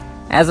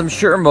As I'm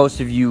sure most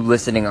of you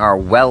listening are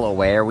well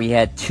aware, we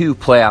had two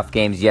playoff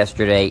games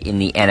yesterday in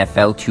the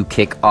NFL to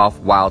kick off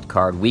Wild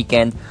Card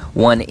Weekend,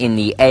 one in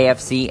the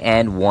AFC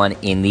and one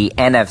in the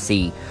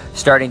NFC.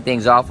 Starting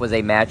things off was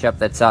a matchup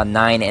that saw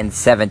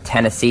 9-7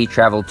 Tennessee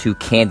travel to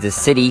Kansas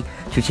City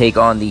to take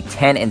on the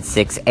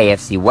 10-6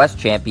 AFC West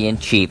champion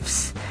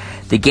Chiefs.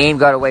 The game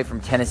got away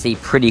from Tennessee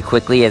pretty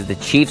quickly as the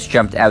Chiefs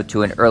jumped out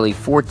to an early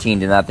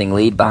 14-0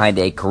 lead behind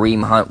a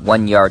Kareem Hunt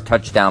 1-yard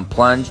touchdown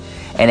plunge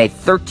and a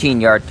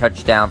 13-yard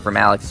touchdown from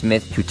Alex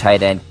Smith to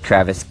tight end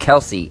Travis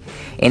Kelce.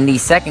 In the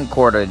second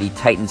quarter, the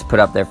Titans put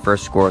up their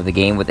first score of the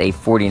game with a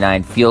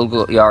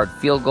 49-yard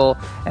field goal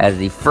as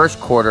the first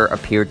quarter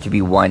appeared to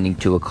be winding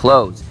to a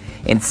close.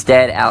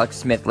 Instead, Alex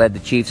Smith led the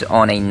Chiefs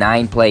on a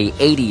 9-play,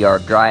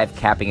 80-yard drive,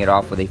 capping it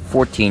off with a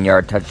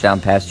 14-yard touchdown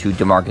pass to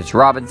Demarcus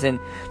Robinson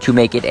to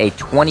make it a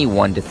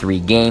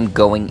 21-3 game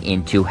going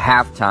into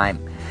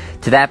halftime.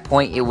 To that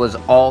point, it was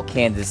all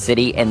Kansas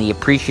City, and the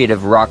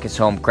appreciative, raucous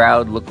home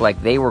crowd looked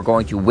like they were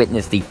going to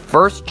witness the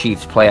first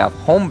Chiefs playoff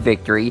home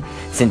victory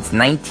since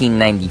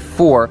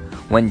 1994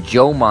 when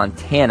Joe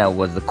Montana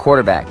was the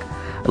quarterback.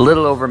 A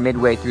little over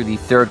midway through the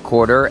third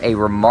quarter, a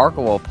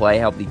remarkable play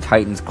helped the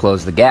Titans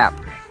close the gap.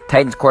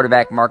 Titans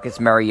quarterback Marcus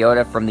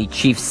Mariota from the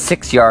Chiefs'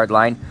 6-yard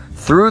line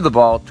threw the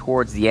ball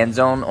towards the end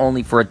zone,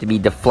 only for it to be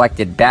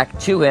deflected back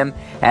to him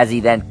as he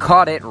then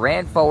caught it,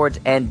 ran forwards,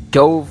 and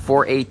dove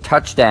for a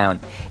touchdown.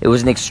 It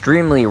was an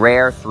extremely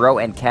rare throw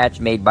and catch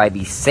made by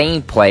the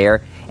same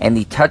player, and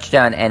the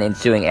touchdown and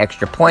ensuing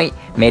extra point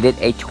made it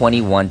a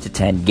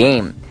 21-10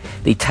 game.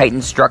 The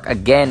Titans struck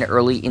again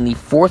early in the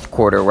fourth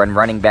quarter when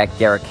running back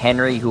Derrick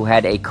Henry, who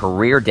had a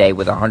career day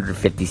with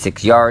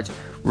 156 yards,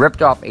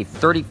 ripped off a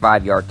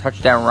 35-yard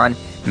touchdown run,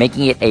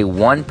 making it a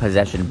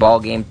one-possession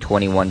ball game,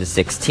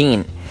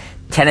 21-16.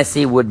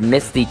 Tennessee would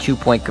miss the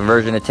two-point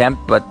conversion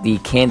attempt, but the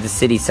Kansas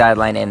City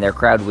sideline and their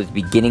crowd was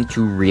beginning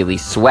to really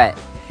sweat.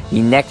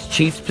 The next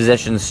Chiefs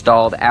possession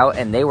stalled out,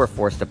 and they were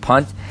forced to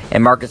punt,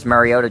 and Marcus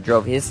Mariota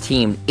drove his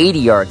team 80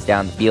 yards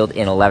down the field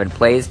in 11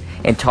 plays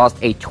and tossed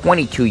a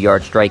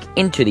 22-yard strike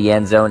into the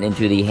end zone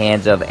into the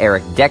hands of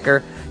Eric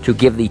Decker to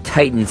give the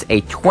Titans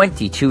a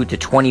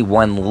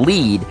 22-21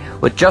 lead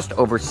with just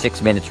over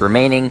 6 minutes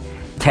remaining.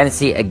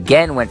 Tennessee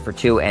again went for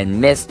two and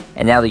missed,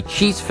 and now the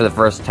Chiefs, for the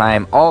first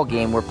time all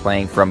game, were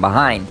playing from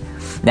behind.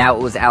 Now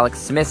it was Alex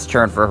Smith's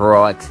turn for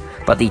heroics,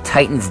 but the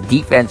Titans'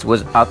 defense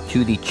was up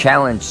to the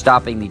challenge,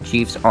 stopping the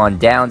Chiefs on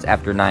downs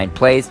after 9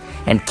 plays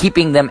and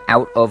keeping them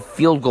out of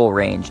field goal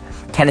range.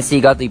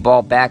 Tennessee got the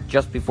ball back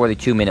just before the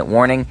 2-minute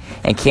warning,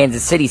 and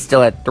Kansas City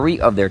still had 3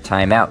 of their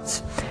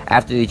timeouts.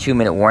 After the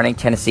 2-minute warning,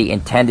 Tennessee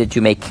intended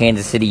to make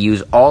Kansas City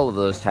use all of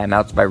those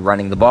timeouts by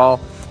running the ball,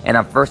 and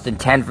on 1st and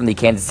 10 from the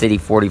Kansas City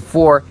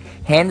 44,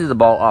 handed the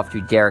ball off to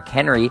Derrick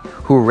Henry,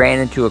 who ran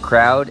into a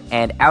crowd,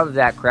 and out of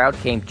that crowd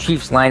came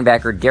Chiefs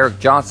linebacker Derrick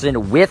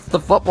Johnson with the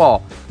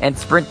football and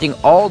sprinting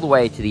all the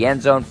way to the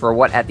end zone for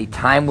what at the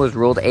time was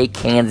ruled a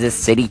Kansas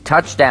City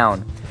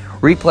touchdown.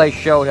 Replay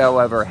showed,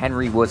 however,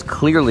 Henry was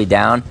clearly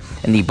down,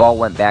 and the ball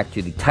went back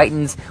to the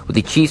Titans, with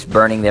the Chiefs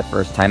burning their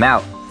first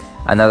timeout.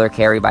 Another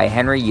carry by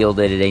Henry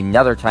yielded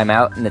another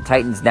timeout, and the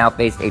Titans now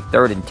faced a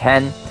 3rd and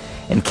 10,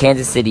 and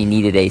Kansas City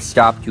needed a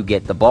stop to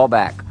get the ball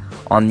back.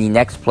 On the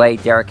next play,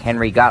 Derrick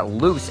Henry got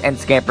loose and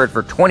scampered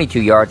for 22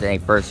 yards and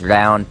a first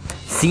down,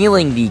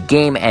 sealing the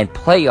game and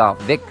playoff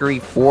victory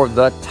for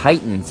the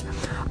Titans.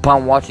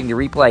 Upon watching the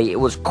replay, it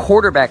was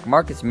quarterback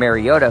Marcus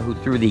Mariota who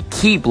threw the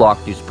key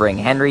block to spring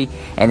Henry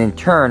and in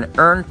turn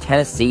earned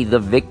Tennessee the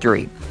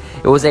victory.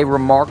 It was a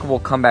remarkable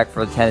comeback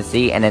for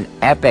Tennessee and an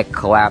epic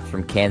collapse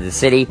from Kansas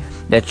City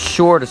that's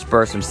sure to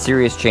spur some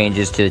serious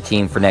changes to the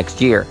team for next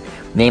year.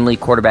 Namely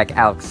quarterback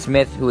Alex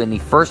Smith, who in the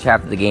first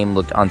half of the game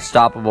looked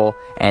unstoppable,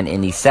 and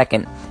in the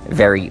second,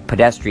 very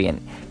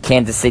pedestrian.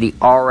 Kansas City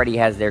already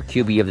has their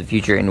QB of the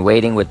future in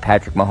waiting with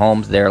Patrick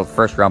Mahomes, their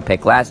first-round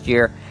pick last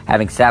year,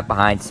 having sat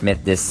behind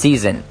Smith this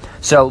season.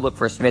 So look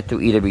for Smith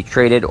to either be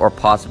traded or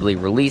possibly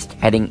released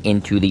heading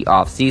into the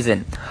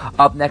offseason.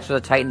 Up next for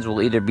the Titans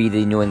will either be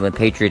the New England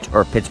Patriots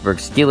or Pittsburgh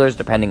Steelers,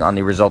 depending on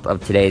the result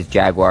of today's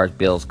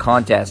Jaguars-Bills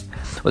contest.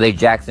 With a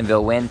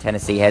Jacksonville win,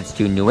 Tennessee heads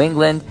to New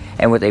England,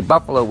 and with a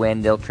Buffalo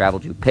win, they'll travel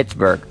to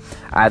Pittsburgh.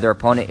 Either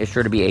opponent is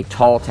sure to be a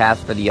tall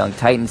task for the young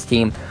Titans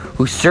team,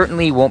 who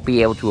certainly won't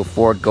be able to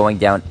afford going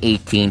down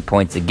 18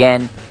 points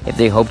again if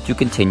they hope to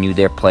continue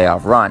their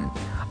playoff run.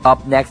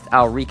 Up next,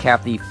 I'll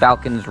recap the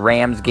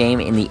Falcons-Rams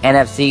game in the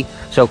NFC,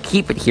 so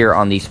keep it here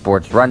on the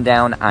Sports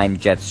Rundown. I'm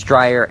Jet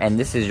Stryer, and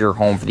this is your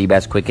home for the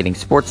best quick-hitting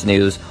sports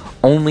news,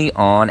 only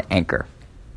on Anchor.